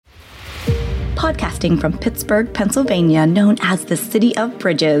Podcasting from Pittsburgh, Pennsylvania, known as the City of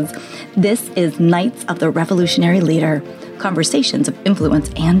Bridges, this is Knights of the Revolutionary Leader, Conversations of Influence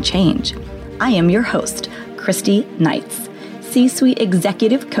and Change. I am your host, Christy Knights, C-suite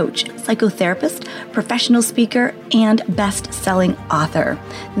executive coach, psychotherapist, professional speaker, and best-selling author,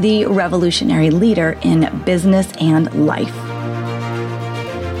 the revolutionary leader in business and life.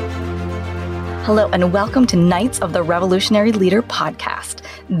 Hello, and welcome to Knights of the Revolutionary Leader podcast.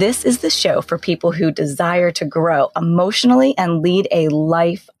 This is the show for people who desire to grow emotionally and lead a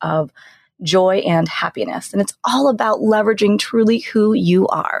life of joy and happiness. And it's all about leveraging truly who you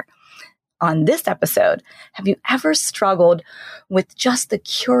are. On this episode, have you ever struggled with just the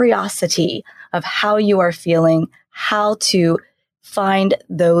curiosity of how you are feeling, how to find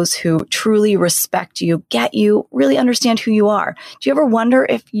those who truly respect you, get you, really understand who you are? Do you ever wonder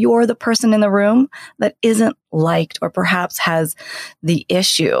if you're the person in the room that isn't liked or perhaps has the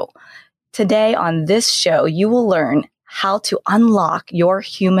issue? Today on this show, you will learn how to unlock your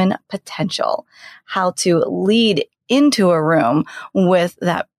human potential, how to lead into a room with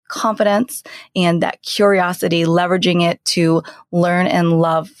that confidence and that curiosity, leveraging it to learn and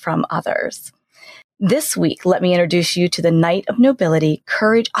love from others. This week, let me introduce you to the Knight of Nobility,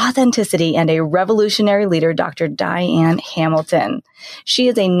 Courage, Authenticity, and a Revolutionary Leader, Dr. Diane Hamilton. She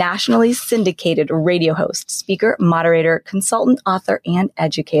is a nationally syndicated radio host, speaker, moderator, consultant, author, and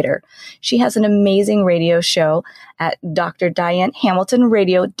educator. She has an amazing radio show at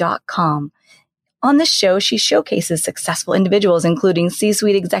drdianehamiltonradio.com. On this show, she showcases successful individuals, including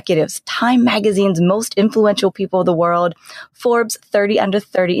C-suite executives, Time Magazine's most influential people of the world, Forbes 30 Under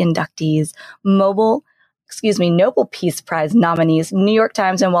 30 inductees, Nobel Peace Prize nominees, New York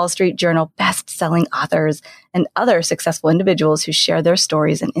Times and Wall Street Journal best-selling authors, and other successful individuals who share their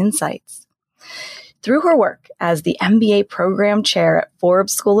stories and insights. Through her work as the MBA program chair at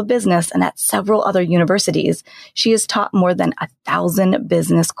Forbes School of Business and at several other universities, she has taught more than 1,000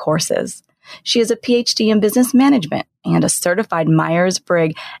 business courses. She is a PhD in business management and a certified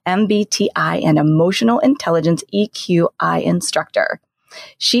Myers-Briggs MBTI and emotional intelligence EQI instructor.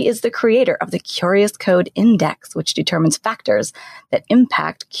 She is the creator of the Curious Code Index, which determines factors that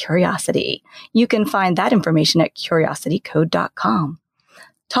impact curiosity. You can find that information at curiositycode.com.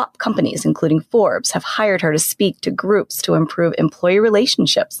 Top companies, including Forbes, have hired her to speak to groups to improve employee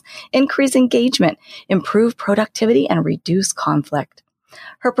relationships, increase engagement, improve productivity, and reduce conflict.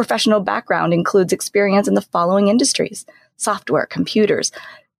 Her professional background includes experience in the following industries: software, computers,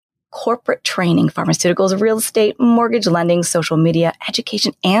 corporate training, pharmaceuticals, real estate, mortgage lending, social media,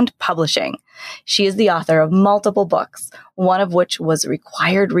 education, and publishing. She is the author of multiple books, one of which was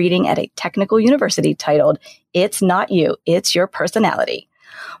required reading at a technical university titled It's Not You, It's Your Personality.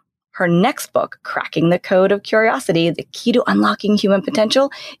 Her next book, Cracking the Code of Curiosity, The Key to Unlocking Human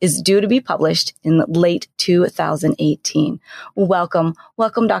Potential, is due to be published in late 2018. Welcome,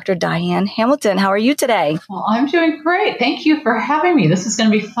 Dr. Diane Hamilton. How are you today? Well, I'm doing great. Thank you for having me. This is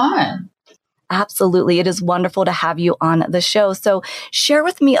going to be fun. Absolutely. It is wonderful to have you on the show. So share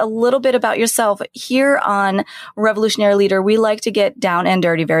with me a little bit about yourself. Here on Revolutionary Leader, we like to get down and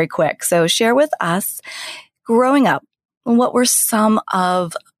dirty very quick. So share with us, growing up, what were some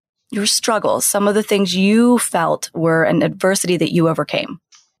of your struggles, some of the things you felt were an adversity that you overcame?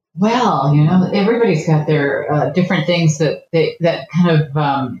 Well, everybody's got their different things that kind of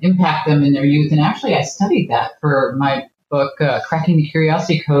impact them in their youth. And actually, I studied that for my book. Cracking the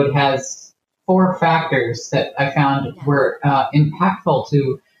Curiosity Code has 4 factors that I found were impactful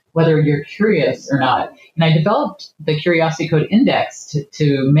to whether you're curious or not. And I developed the Curiosity Code Index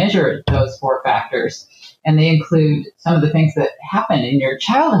to measure those 4 factors. And they include some of the things that happen in your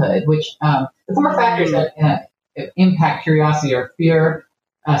childhood, which the 4 factors that impact curiosity are fear,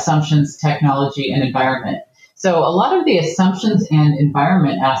 assumptions, technology, and environment. So a lot of the assumptions and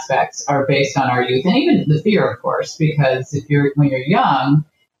environment aspects are based on our youth, and even the fear, of course, because when you're young,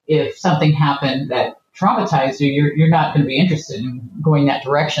 if something happened that traumatized you, you're not going to be interested in going that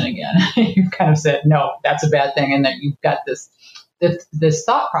direction again. You've kind of said, no, that's a bad thing, and that you've got this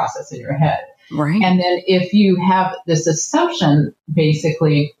thought process in your head. Right. And then if you have this assumption,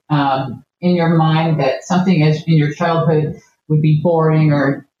 basically, in your mind that something as in your childhood would be boring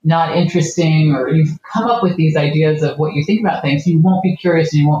or not interesting, or you've come up with these ideas of what you think about things, you won't be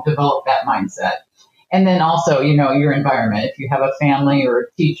curious and you won't develop that mindset. And then also, your environment. If you have a family or a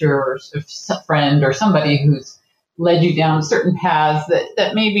teacher or a friend or somebody who's led you down certain paths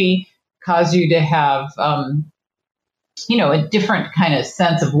that maybe cause you to have a different kind of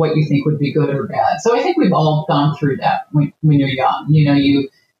sense of what you think would be good or bad. So I think we've all gone through that when you're young.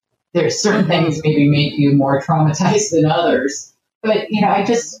 There's certain things maybe make you more traumatized than others. But,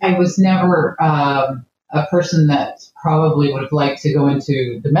 I was never a person that probably would have liked to go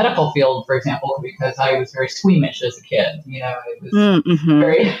into the medical field, for example, because I was very squeamish as a kid. It was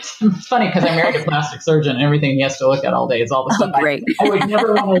very, it's funny because I'm married to a plastic surgeon and everything he has to look at all day is all the stuff great. I would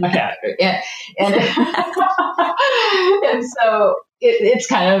never want to look at. And and so it's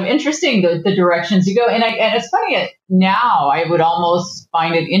kind of interesting the directions you go. And it's funny now I would almost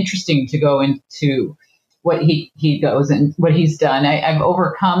find it interesting to go into what he goes and what he's done. I've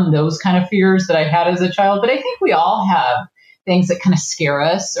overcome those kind of fears that I had as a child, but I think we all have things that kind of scare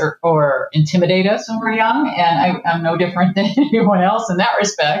us or intimidate us when we're young. And I'm no different than anyone else in that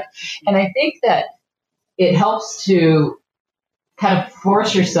respect. And I think that it helps to kind of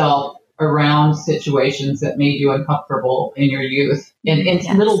force yourself around situations that made you uncomfortable in your youth in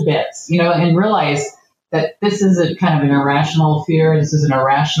little bits, and realize that this is a kind of an irrational fear. This is an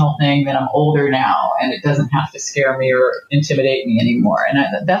irrational thing, that I'm older now and it doesn't have to scare me or intimidate me anymore. And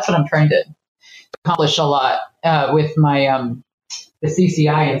that's what I'm trying to accomplish a lot with my the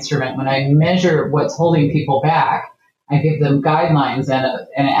CCI instrument. When I measure what's holding people back, I give them guidelines and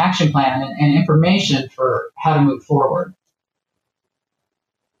an action plan and information for how to move forward.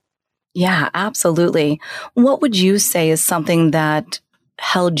 Yeah, absolutely. What would you say is something that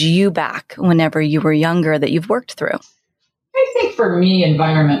held you back whenever you were younger that you've worked through? I think for me,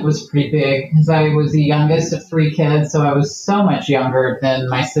 environment was pretty big because I was the youngest of 3 kids. So I was so much younger than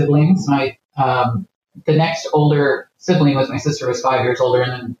my siblings. The next older sibling was my sister, was 5 years older,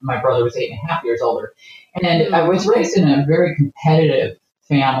 and then my brother was 8.5 years older. And I was raised in a very competitive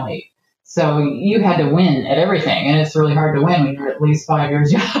family. So you had to win at everything. And it's really hard to win when you're at least 5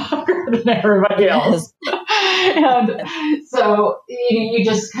 years younger than everybody else. And so you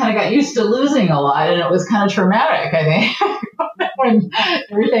just kind of got used to losing a lot. And it was kind of traumatic, I think, when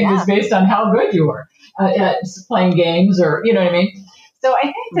everything was based on how good you were at playing games or, you know what I mean? So I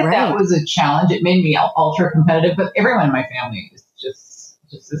think that was a challenge. It made me ultra competitive, but everyone in my family is just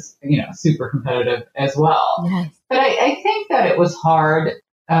super competitive as well. Yes. But I think that it was hard,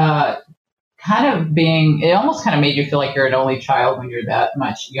 it almost kind of made you feel like you're an only child when you're that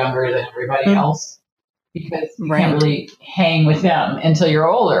much younger than everybody else, because you can't really hang with them until you're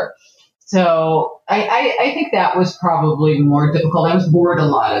older. So I think that was probably more difficult. I was bored a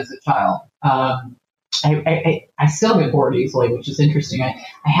lot as a child. I still get bored easily, which is interesting.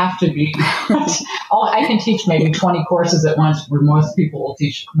 I have to be, I can teach maybe 20 courses at once, where most people will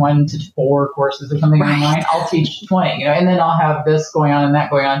teach 1 to 4 courses or something online. I'll teach 20, and then I'll have this going on and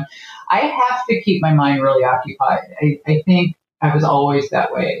that going on. I have to keep my mind really occupied. I think I was always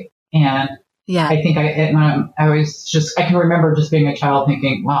that way. And I think I can remember just being a child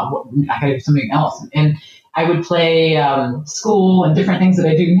thinking, wow, I got to do something else. And I would play school and different things that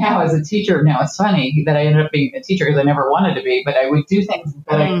I do now as a teacher. Now, it's funny that I ended up being a teacher because I never wanted to be, but I would do things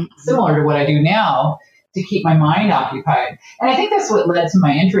that similar to what I do now to keep my mind occupied. And I think that's what led to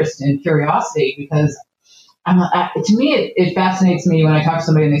my interest in curiosity, because to me, it fascinates me when I talk to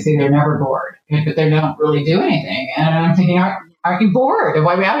somebody and they say they're never bored, but they don't really do anything. And I'm thinking, aren't you bored?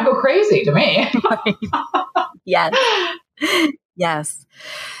 Why we ought to go crazy to me? Yes. Yes.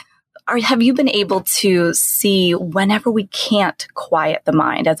 Have you been able to see, whenever we can't quiet the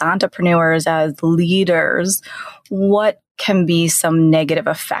mind as entrepreneurs, as leaders, what can be some negative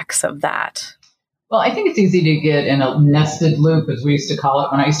effects of that? Well, I think it's easy to get in a nested loop, as we used to call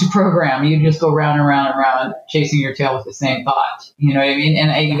it when I used to program. You just go round and round and round, chasing your tail with the same thought. You know what I mean?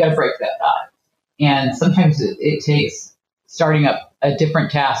 And you got to break that thought. And sometimes it takes starting up a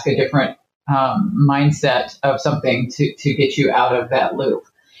different task, a different mindset of something to get you out of that loop.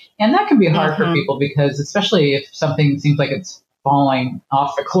 And that can be hard for people, because especially if something seems like it's falling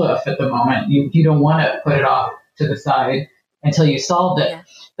off the cliff at the moment, you don't want to put it off to the side until you solved it. Yeah.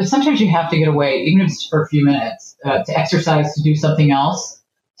 But sometimes you have to get away, even if it's for a few minutes, to exercise, to do something else,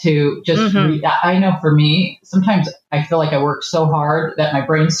 to just I know for me, sometimes I feel like I work so hard that my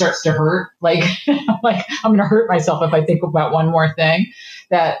brain starts to hurt. Like I'm going to hurt myself if I think about one more thing.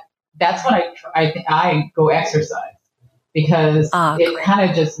 That's when I go exercise. Because it kind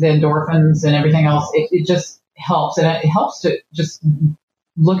of just, the endorphins and everything else, it just helps. And it helps to just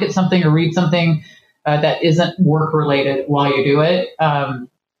look at something or read something that isn't work related while you do it. To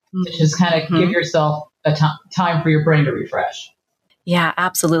just kind of give yourself a time for your brain to refresh. Yeah,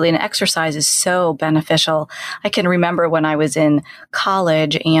 absolutely. And exercise is so beneficial. I can remember when I was in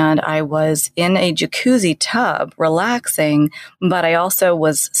college and I was in a jacuzzi tub relaxing, but I also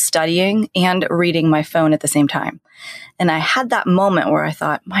was studying and reading my phone at the same time. And I had that moment where I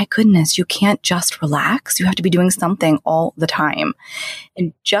thought, my goodness, you can't just relax. You have to be doing something all the time.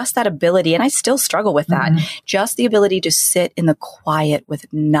 And just that ability, and I still struggle with that, just the ability to sit in the quiet with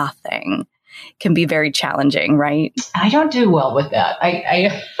nothing can be very challenging, right? I don't do well with that. I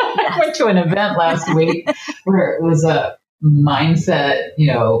went to an event last week where it was a mindset,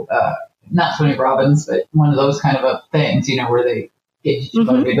 not Tony Robbins, but one of those kind of things, where they get you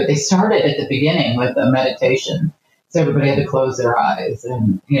motivated. But they started at the beginning with a meditation. So everybody had to close their eyes,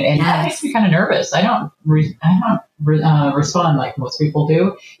 and that makes me kind of nervous. I don't respond like most people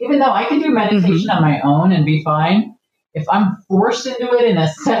do, even though I can do meditation on my own and be fine. If I'm forced into it in a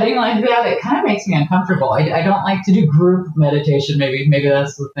setting like that, it kind of makes me uncomfortable. I don't like to do group meditation. Maybe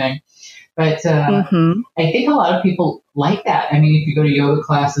that's the thing. But I think a lot of people like that. I mean, if you go to yoga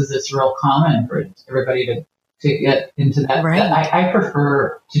classes, it's real common for everybody to get into that. Right. I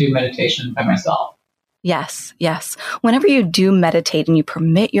prefer to do meditation by myself. Yes, yes. Whenever you do meditate and you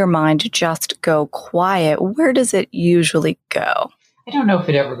permit your mind to just go quiet, where does it usually go? I don't know if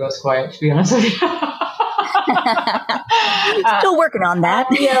it ever goes quiet, to be honest with you. Still working on that.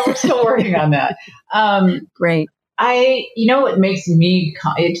 Yeah, we're still working on that. Great. What makes me,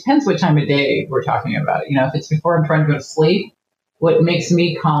 it depends what time of day we're talking about. If it's before I'm trying to go to sleep, what makes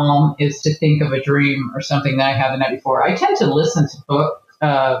me calm is to think of a dream or something that I had the night before. I tend to listen to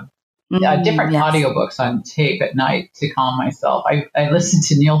different audiobooks on tape at night to calm myself. I listened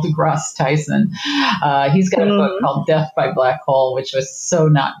to Neil deGrasse Tyson. He's got a book called Death by Black Hole, which was so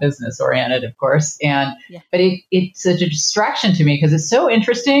not business oriented, of course. But it's a distraction to me because it's so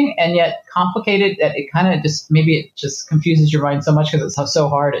interesting and yet complicated that it kind of just confuses your mind so much because it's so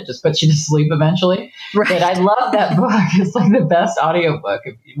hard. It just puts you to sleep eventually. Right. But I love that book. It's like the best audiobook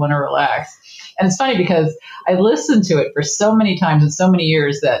if you want to relax. And it's funny because I listened to it for so many times and so many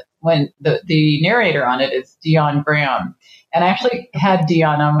years that when the narrator on it is Dion Graham. And I actually had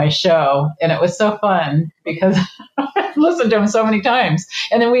Dion on my show, and it was so fun because I listened to him so many times.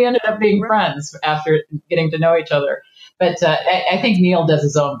 And then we ended up being friends after getting to know each other. But I think Neil does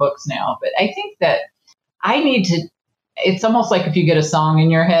his own books now. But I think that I need to, it's almost like if you get a song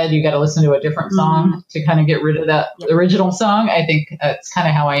in your head, you got to listen to a different song to kind of get rid of that original song. I think that's kind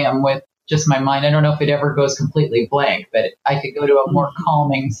of how I am with just my mind. I don't know if it ever goes completely blank, but I could go to a more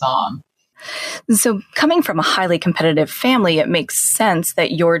calming song. So coming from a highly competitive family, it makes sense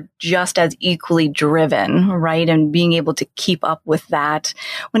that you're just as equally driven, right? And being able to keep up with that.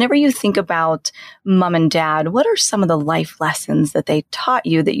 Whenever you think about mom and dad, what are some of the life lessons that they taught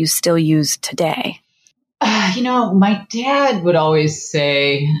you that you still use today? My dad would always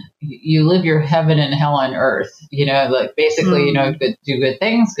say, you live your heaven and hell on earth. Like basically, do good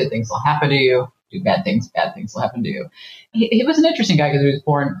things will happen to you. Do bad things will happen to you. He was an interesting guy because he was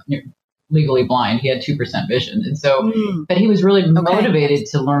born legally blind. He had 2% vision. And so, but he was really motivated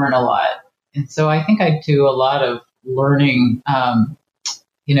to learn a lot. And so I think I do a lot of learning, and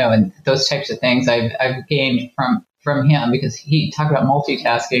those types of things I've gained from him because he talked about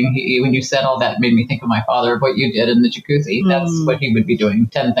multitasking. When you said all that, it made me think of my father, what you did in the jacuzzi. That's what he would be doing,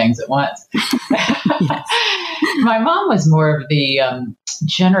 10 things at once. My mom was more of the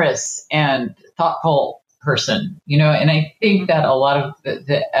generous and thoughtful person, and I think that a lot of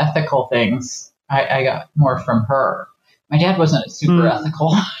the ethical things I got more from her. My dad wasn't super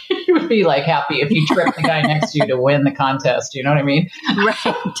ethical. He would be like happy if you tripped the guy next to you to win the contest. You know what I mean?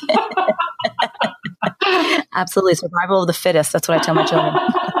 Right. Absolutely. Survival of the fittest. That's what I tell my children.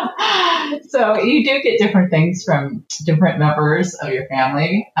 So you do get different things from different members of your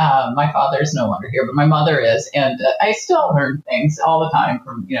family. My father's no longer here, but my mother is. And I still learn things all the time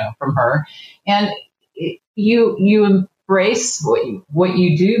from her. And you embrace what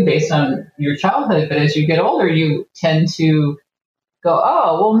you do based on your childhood. But as you get older, you tend to go,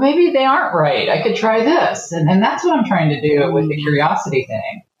 oh, well, maybe they aren't right. I could try this. And that's what I'm trying to do with the curiosity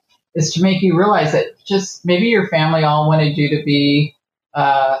thing, is to make you realize that just maybe your family all wanted you to be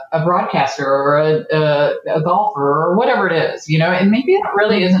a broadcaster or a golfer or whatever it is, and maybe that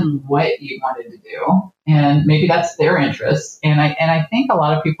really isn't what you wanted to do. And maybe that's their interest. And I think a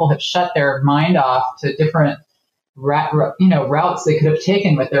lot of people have shut their mind off to different routes they could have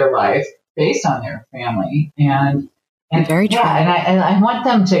taken with their life based on their family. And very true. Yeah, and I want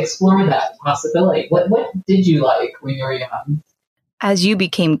them to explore that possibility. What did you like when you were young? As you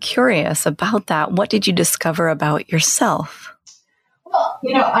became curious about that, what did you discover about yourself? Well,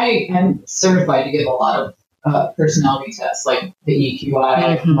 I am certified to give a lot of personality tests like the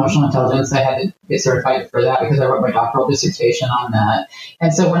EQI, emotional intelligence. I had to get certified for that because I wrote my doctoral dissertation on that.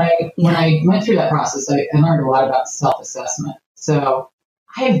 And so when I went through that process, I learned a lot about self-assessment. So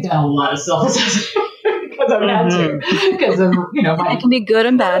I've done a lot of self-assessment because I've had to, because of, it can be good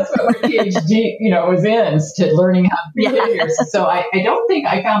and bad. That's what my PhD, was in, is to learning how behaviors. So I don't think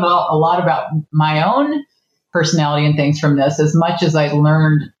I found out a lot about my own personality and things from this as much as I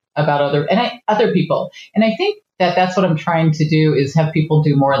learned about other people. And I think that's what I'm trying to do, is have people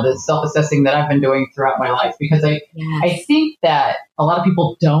do more of the self-assessing that I've been doing throughout my life, because I think that a lot of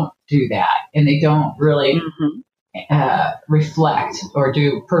people don't do that, and they don't really reflect or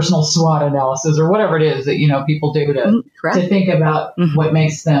do personal SWOT analysis or whatever it is that, people do to think about what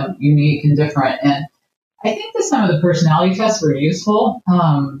makes them unique and different. And I think that some of the personality tests were useful.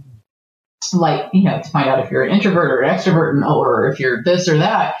 Like, to find out if you're an introvert or an extrovert, or if you're this or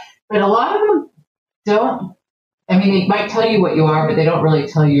that. But a lot of them don't. I mean, they might tell you what you are, but they don't really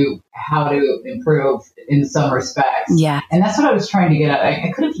tell you how to improve in some respects. Yeah. And that's what I was trying to get at.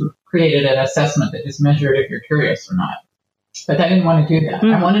 I could have created an assessment that just measured if you're curious or not. But I didn't want to do that.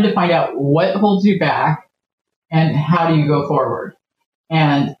 I wanted to find out what holds you back and how do you go forward.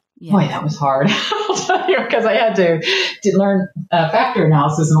 And boy, that was hard. I'll tell you, because I had to learn factor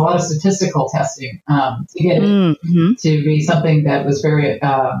analysis and a lot of statistical testing to get it to be something that was very,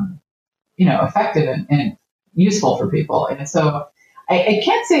 effective and useful for people. And so I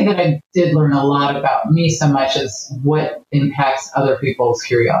can't say that I did learn a lot about me so much as what impacts other people's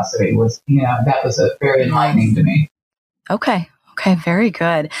curiosity was, that was very enlightening to me. Okay, very good.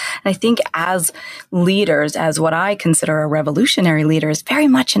 And I think as leaders, as what I consider a revolutionary leader, is very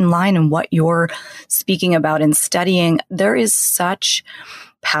much in line in what you're speaking about and studying. There is such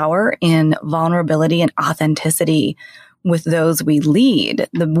power in vulnerability and authenticity with those we lead.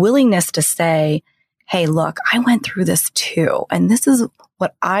 The willingness to say, hey, look, I went through this too, and this is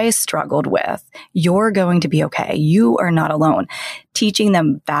what I struggled with. You're going to be okay. You are not alone. Teaching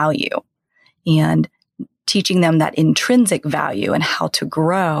them value and teaching them that intrinsic value and how to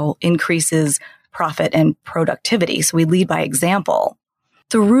grow increases profit and productivity. So we lead by example.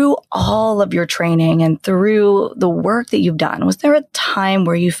 Through all of your training and through the work that you've done, was there a time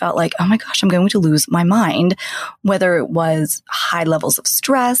where you felt like, oh my gosh, I'm going to lose my mind? Whether it was high levels of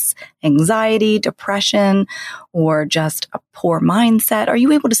stress, anxiety, depression, or just a poor mindset. Are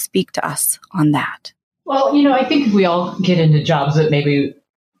you able to speak to us on that? Well, I think we all get into jobs that maybe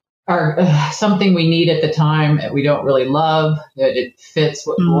are something we need at the time that we don't really love, that it fits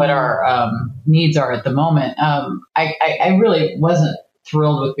what our needs are at the moment. I really wasn't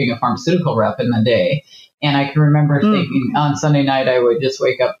thrilled with being a pharmaceutical rep in the day. And I can remember thinking on Sunday night, I would just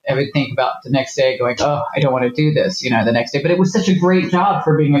wake up, I would think about the next day going, oh, I don't want to do this, the next day. But it was such a great job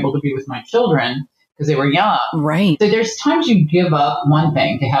for being able to be with my children because they were young. Right. So there's times you give up one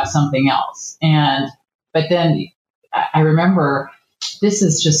thing to have something else. But then I remember this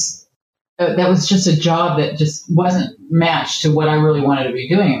is just, that was just a job that just wasn't matched to what I really wanted to be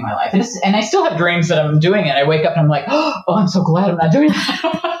doing in my life. And I still have dreams that I'm doing it. I wake up and I'm like, oh, I'm so glad I'm not doing that.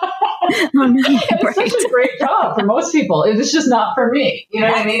 It's such a great job for most people. It was just not for me. You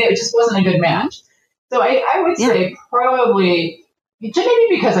know what I mean? It just wasn't a good match. So I would say probably, maybe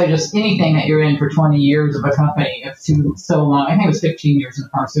because anything that you're in for 20 years of a company, so long. I think it was 15 years in the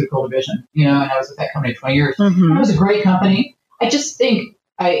pharmaceutical division, and I was with that company 20 years. It was a great company. I just think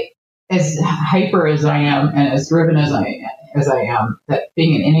as hyper as I am and as driven as I am, that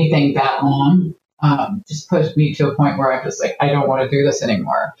being in anything that long just pushed me to a point where I'm just like, I don't want to do this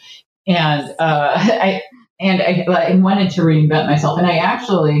anymore. And I wanted to reinvent myself. And I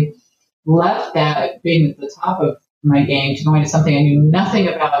actually left that being at the top of my game to going to something I knew nothing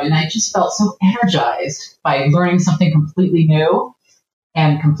about. And I just felt so energized by learning something completely new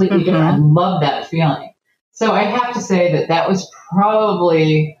and completely different. I love that feeling. So I have to say that was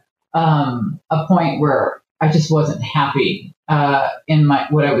probably a point where I just wasn't happy in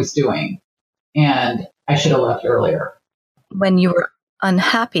what I was doing, and I should have left earlier. When you were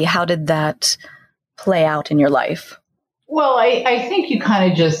unhappy, how did that play out in your life? Well, I think you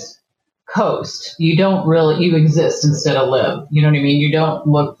kind of just coast. You exist instead of live. You know what I mean? You don't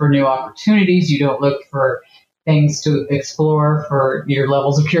look for new opportunities. You don't look for things to explore for your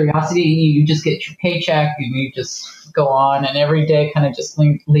levels of curiosity. You just get your paycheck and you just go on, and every day kind of just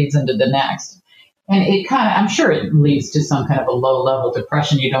leads into the next. And I'm sure it leads to some kind of a low level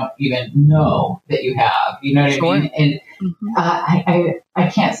depression you don't even know that you have. You know what I mean? And I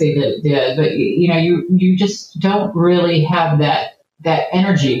can't say that it did, but you just don't really have that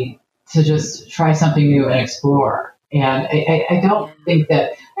energy to just try something new and explore. And I don't think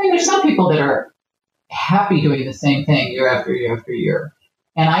that, there's some people that are happy doing the same thing year after year after year.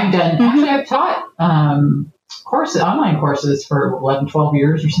 And I've taught online courses for 11, 12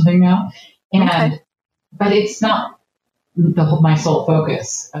 years or something now. But it's not my sole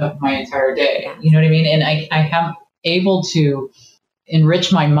focus of my entire day. You know what I mean? And I am able to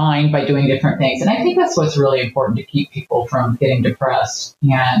enrich my mind by doing different things. And I think that's what's really important to keep people from getting depressed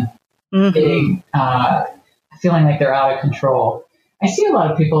and getting, feeling like they're out of control. I see a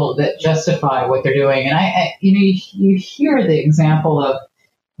lot of people that justify what they're doing. And you hear the example of,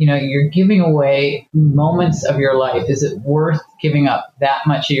 you're giving away moments of your life. Is it worth giving up that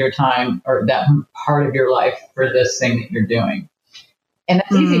much of your time or that part of your life for this thing that you're doing? And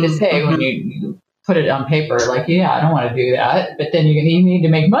that's easy to say when you put it on paper, like, yeah, I don't want to do that. But then you need to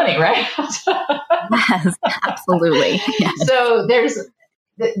make money, right? Yes, absolutely. Yes. So there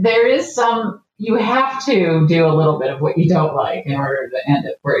is some, you have to do a little bit of what you don't like in order to end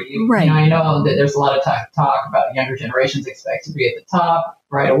it where right. I know that there's a lot of talk about younger generations expect to be at the top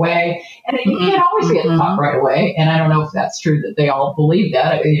right away. And you can't always be at the top right away. And I don't know if that's true that they all believe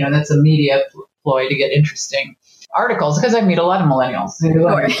that. That's a media ploy to get interesting articles, because I meet a lot of millennials who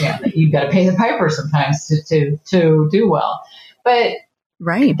understand that you've got to pay the piper sometimes to do well. But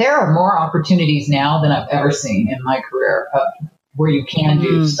there are more opportunities now than I've ever seen in my career where you can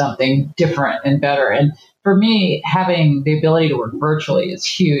do something different and better. And for me, having the ability to work virtually is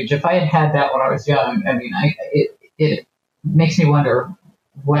huge. If I had had that when I was young, it makes me wonder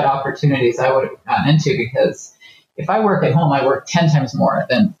what opportunities I would have gotten into, because if I work at home, I work 10 times more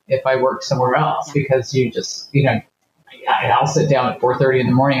than if I work somewhere else, because you just, I'll sit down at 4:30 in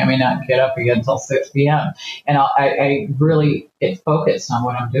the morning. I may not get up again until 6 p.m. And I really get focused on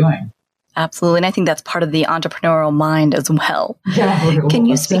what I'm doing. Absolutely. And I think that's part of the entrepreneurial mind as well. Yeah, can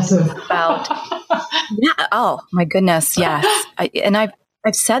you speak about, oh my goodness. Yes.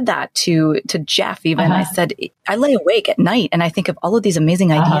 I've said that to Jeff even. I said, I lay awake at night and I think of all of these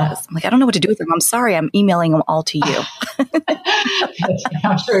amazing ideas. I'm like, I don't know what to do with them. I'm sorry. I'm emailing them all to you.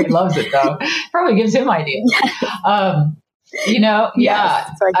 I'm sure he loves it though. Probably gives him ideas.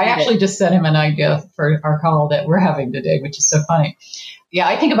 Yes, I actually just sent him an idea for our call that we're having today, which is so funny. Yeah,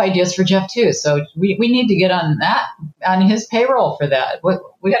 I think of ideas for Jeff too. So we need to get on his payroll for that.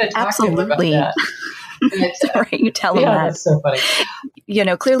 We got to talk to him about that. Right, you tell him that. That's so funny.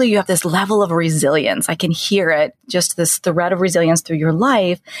 Clearly you have this level of resilience. I can hear it, just this thread of resilience through your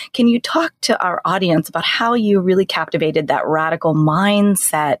life. Can you talk to our audience about how you really captivated that radical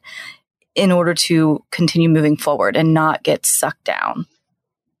mindset in order to continue moving forward and not get sucked down?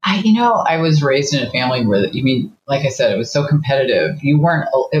 I was raised in a family where, like I said, it was so competitive.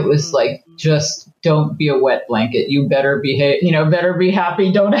 It was like, just don't be a wet blanket. You better behave, better be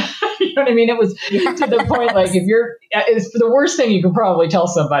happy. Don't, you know what I mean? It was to the point, like, it's the worst thing you could probably tell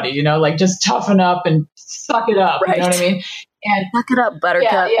somebody, like just toughen up and suck it up. Right. You know what I mean? And suck it up,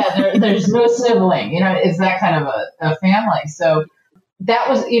 buttercup. Yeah. There's no sniveling, it's that kind of a family. So that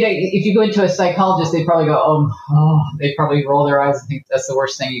was, if you go into a psychologist, they probably go, they probably roll their eyes and think that's the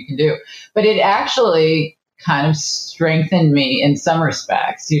worst thing you can do. But it actually kind of strengthened me in some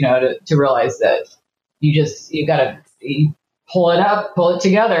respects, to realize that you got to pull it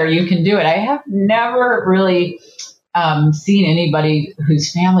together. You can do it. I have never really seen anybody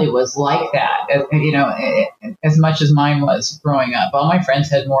whose family was like that, as much as mine was growing up. All my friends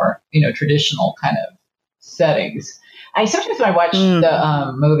had more, traditional kind of settings. Sometimes when I watch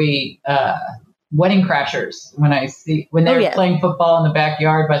the movie Wedding Crashers, when they're playing football in the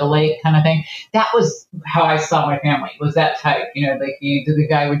backyard by the lake kind of thing, that was how I saw my family, was that type. The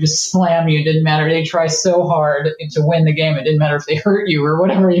guy would just slam you. It didn't matter. They try so hard to win the game. It didn't matter if they hurt you or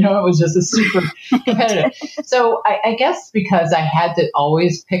whatever. It was just a super competitive. So I guess because I had to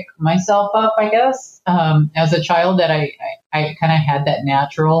always pick myself up, as a child, that I kind of had that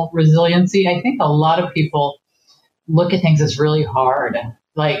natural resiliency. I think a lot of people look at things as really hard,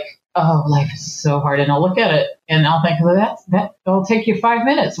 like, oh, life is so hard. And I'll look at it and I'll think, well, that'll take you 5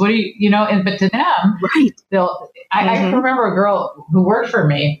 minutes. What do you, but to them, I remember a girl who worked for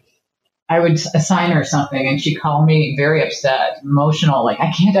me. I would assign her something and she called me very upset, emotional, like,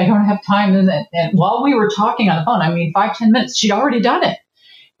 I don't have time. And while we were talking on the phone, 5-10 minutes, she'd already done it,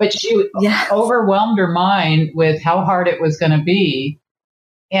 but she overwhelmed her mind with how hard it was going to be.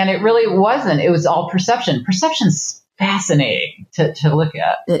 And it really wasn't. It was all perception. Perception's fascinating to look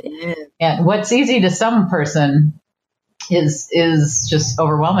at. It is. And what's easy to some person is just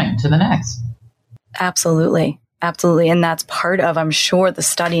overwhelming to the next. Absolutely. Absolutely. And that's part of, I'm sure, the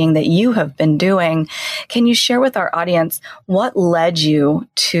studying that you have been doing. Can you share with our audience what led you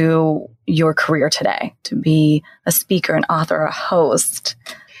to your career today, to be a speaker, an author, a host?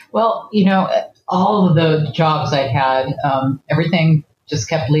 Well, all of the jobs I had, everything just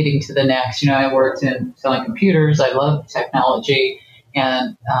kept leading to the next. I worked in selling computers. I love technology.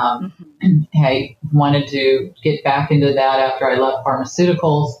 And I wanted to get back into that after I left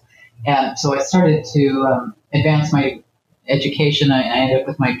pharmaceuticals. And so I started to advance my education. I ended up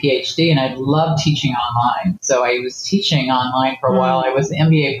with my PhD, and I loved teaching online. So I was teaching online for a while. I was the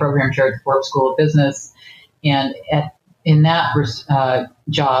MBA program chair at the Forbes School of Business. And in that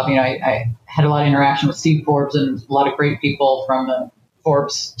job, I had a lot of interaction with Steve Forbes and a lot of great people from the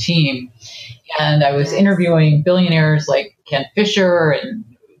Forbes team. And I was interviewing billionaires like Ken Fisher and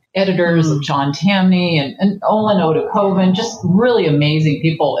editors of John Tamny and Olin Odakoven, just really amazing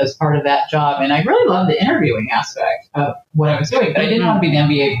people as part of that job. And I really loved the interviewing aspect of what I was doing, but I didn't want to be the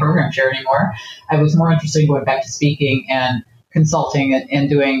MBA program chair anymore. I was more interested in going back to speaking and consulting and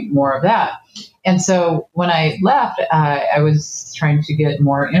doing more of that. And so when I left, I was trying to get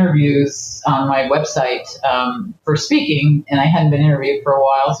more interviews on my website for speaking, and I hadn't been interviewed for a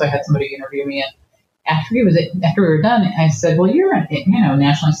while, so I had somebody interview me. And after we were done, I said, "Well, you're a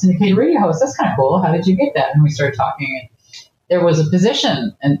nationally syndicated radio host. That's kind of cool. How did you get that?" And we started talking, and there was a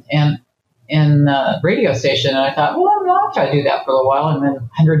position in the radio station, and I thought, well, I'll try to do that for a little while. And then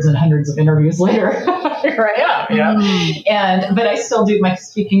hundreds and hundreds of interviews later, here I am, but I still do my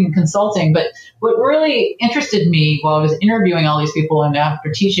speaking and consulting. But what really interested me while I was interviewing all these people, and after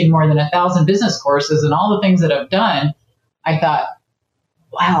teaching more than 1,000 business courses and all the things that I've done, I thought,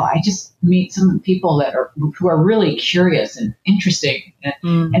 wow, I just meet some people who are really curious and interesting.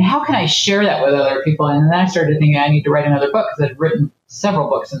 And how can I share that with other people? And then I started thinking I need to write another book, because I'd written several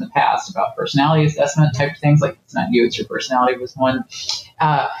books in the past about personality assessment type of things, like It's Not You, It's Your Personality was one.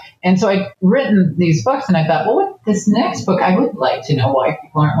 And so I'd written these books, and I thought, well, with this next book, I would like to know why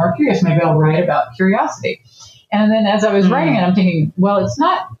people aren't more curious. Maybe I'll write about curiosity. And then as I was writing it, I'm thinking, well, it's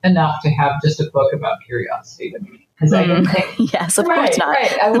not enough to have just a book about curiosity. Because I didn't think, yes, of course not.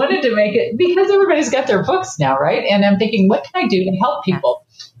 Right. I wanted to make it, because everybody's got their books now, right? And I'm thinking, what can I do to help people?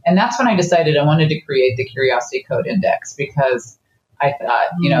 And that's when I decided I wanted to create the Curiosity Code Index, because I thought,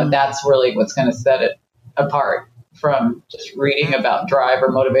 that's really what's going to set it apart from just reading about drive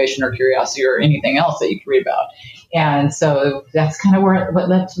or motivation or curiosity or anything else that you can read about. And so that's kind of what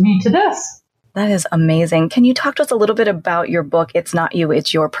led me to this. That is amazing. Can you talk to us a little bit about your book, It's Not You,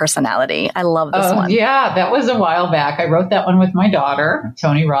 It's Your Personality? I love this one. Yeah, that was a while back. I wrote that one with my daughter,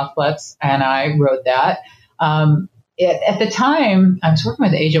 Tony Rothplatz, and I wrote that. At the time, I was working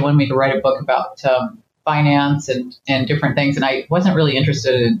with an agent wanted me to write a book about finance and different things, and I wasn't really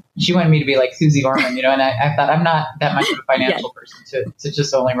interested in. She wanted me to be like Susie Orman, and I thought I'm not that much of a financial person to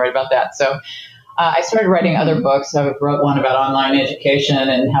just only write about that. So I started writing other books. I wrote one about online education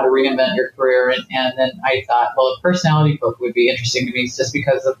and how to reinvent your career. And then I thought, well, a personality book would be interesting to me just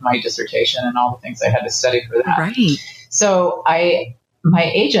because of my dissertation and all the things I had to study for that. Right. So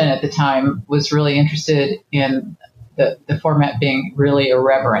my agent at the time was really interested in the format being really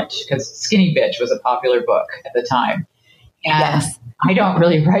irreverent, because Skinny Bitch was a popular book at the time. And I don't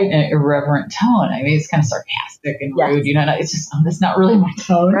really write in an irreverent tone. I mean, it's kind of sarcastic and rude, it's just, that's not really my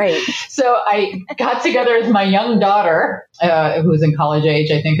tone. Right. So I got together with my young daughter, who was in college age,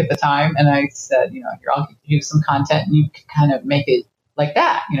 I think at the time. And I said, here, I'll give you some content and you can kind of make it like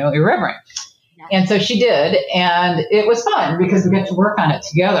that, irreverent. Yeah. And so she did. And it was fun because we got to work on it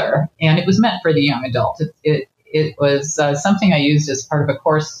together, and it was meant for the young adult. It was something I used as part of a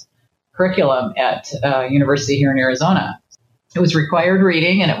course curriculum at university here in Arizona. It was required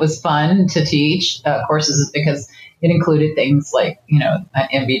reading, and it was fun to teach courses because it included things like,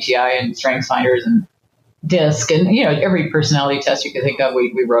 MBTI and StrengthsFinders and DISC and, every personality test you could think of,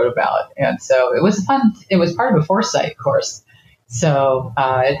 we wrote about. And so it was fun. It was part of a foresight course. So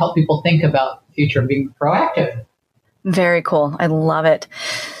it helped people think about the future and being proactive. Very cool. I love it.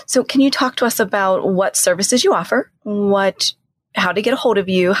 So can you talk to us about what services you offer, how to get a hold of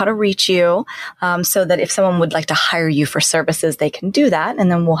you, how to reach you, so that if someone would like to hire you for services, they can do that. And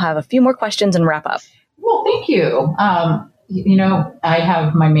then we'll have a few more questions and wrap up. Well, thank you. I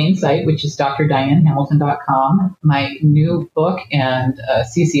have my main site, which is drdianehamilton.com. My new book and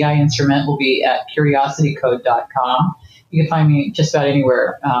CCI instrument will be at curiositycode.com. You can find me just about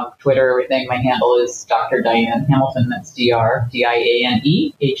anywhere, Twitter, everything. My handle is Dr. Diane Hamilton. That's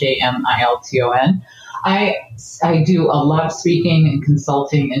DRDIANEHAMILTON. I do a lot of speaking and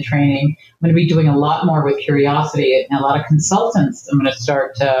consulting and training. I'm going to be doing a lot more with Curiosity, and a lot of consultants. I'm going to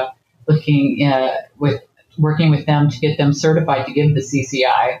start working with them to get them certified to give the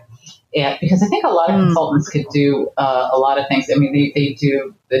CCI. Because I think a lot of consultants could do a lot of things. I mean, they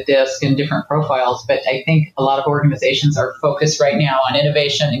do the DISC and different profiles, but I think a lot of organizations are focused right now on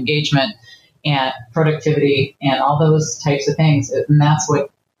innovation, engagement, and productivity and all those types of things. And that's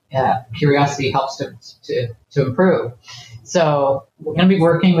what curiosity helps to improve. So we're going to be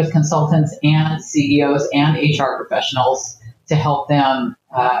working with consultants and CEOs and HR professionals to help them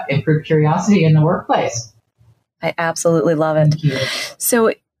improve curiosity in the workplace. I absolutely love it. Thank you.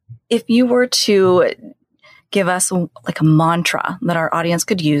 So if you were to give us like a mantra that our audience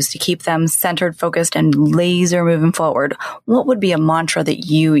could use to keep them centered, focused, and laser moving forward, what would be a mantra that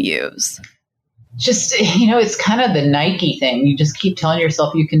you use? Just, it's kind of the Nike thing. You just keep telling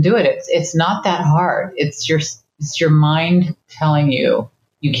yourself you can do it. It's not that hard. It's your mind telling you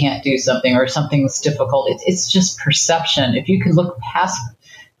you can't do something or something's difficult. It's just perception. If you could look past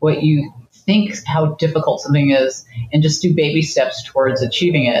what you think how difficult something is and just do baby steps towards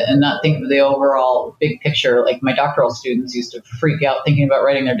achieving it and not think of the overall big picture. Like my doctoral students used to freak out thinking about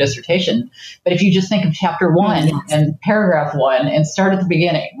writing their dissertation. But if you just think of chapter 1 and paragraph 1 and start at the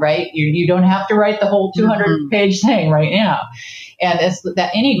beginning, right? You don't have to write the whole 200-page thing right now. And it's that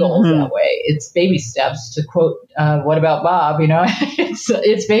any goal is that way. It's baby steps. To quote, what about Bob?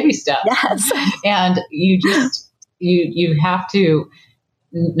 It's baby steps. Yes. And you have to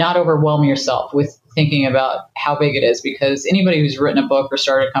not overwhelm yourself with thinking about how big it is, because anybody who's written a book or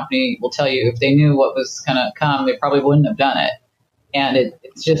started a company will tell you if they knew what was going to come, they probably wouldn't have done it. And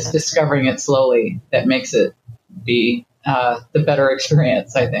it's just discovering it slowly that makes it be the better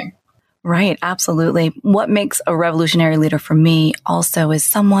experience, I think. Right. Absolutely. What makes a revolutionary leader for me also is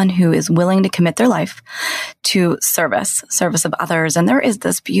someone who is willing to commit their life to service of others. And there is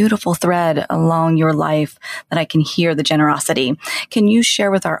this beautiful thread along your life that I can hear the generosity. Can you share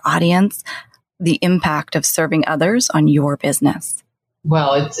with our audience the impact of serving others on your business?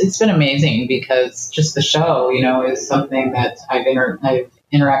 Well, it's been amazing because just the show, is something that I've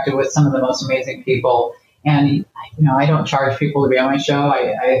interacted with some of the most amazing people. And, I don't charge people to be on my show.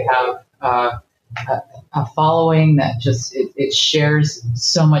 I have a following that just it shares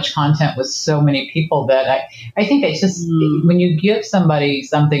so much content with so many people that I think it's just when you give somebody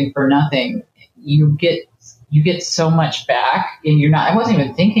something for nothing, you get so much back, and I wasn't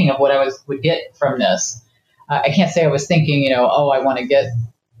even thinking of what I would get from this. I can't say I was thinking, I want to get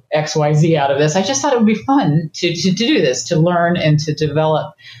XYZ out of this. I just thought it would be fun to do this, to learn and to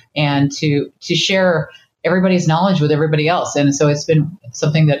develop and to share everybody's knowledge with everybody else. And so it's been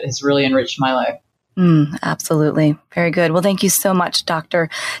something that has really enriched my life. Absolutely. Very good. Well, thank you so much, Dr.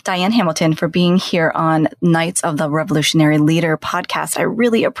 Diane Hamilton, for being here on Knights of the Revolutionary Leader podcast. I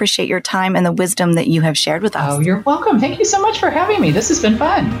really appreciate your time and the wisdom that you have shared with us. Oh, you're welcome. Thank you so much for having me. This has been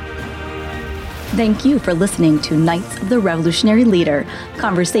fun. Thank you for listening to Knights of the Revolutionary Leader,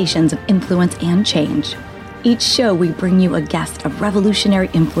 Conversations of Influence and Change. Each show, we bring you a guest of revolutionary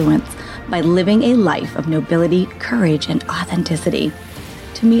influence by living a life of nobility, courage, and authenticity.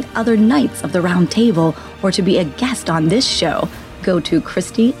 To meet other Knights of the Round Table or to be a guest on this show, go to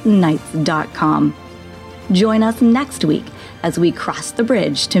ChristyKnights.com. Join us next week as we cross the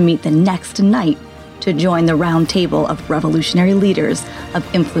bridge to meet the next Knight to join the round table of revolutionary leaders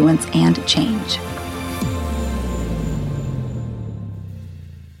of influence and change.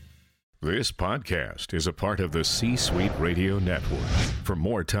 This podcast is a part of the C-Suite Radio Network. For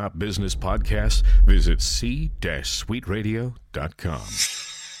more top business podcasts, visit c-suiteradio.com.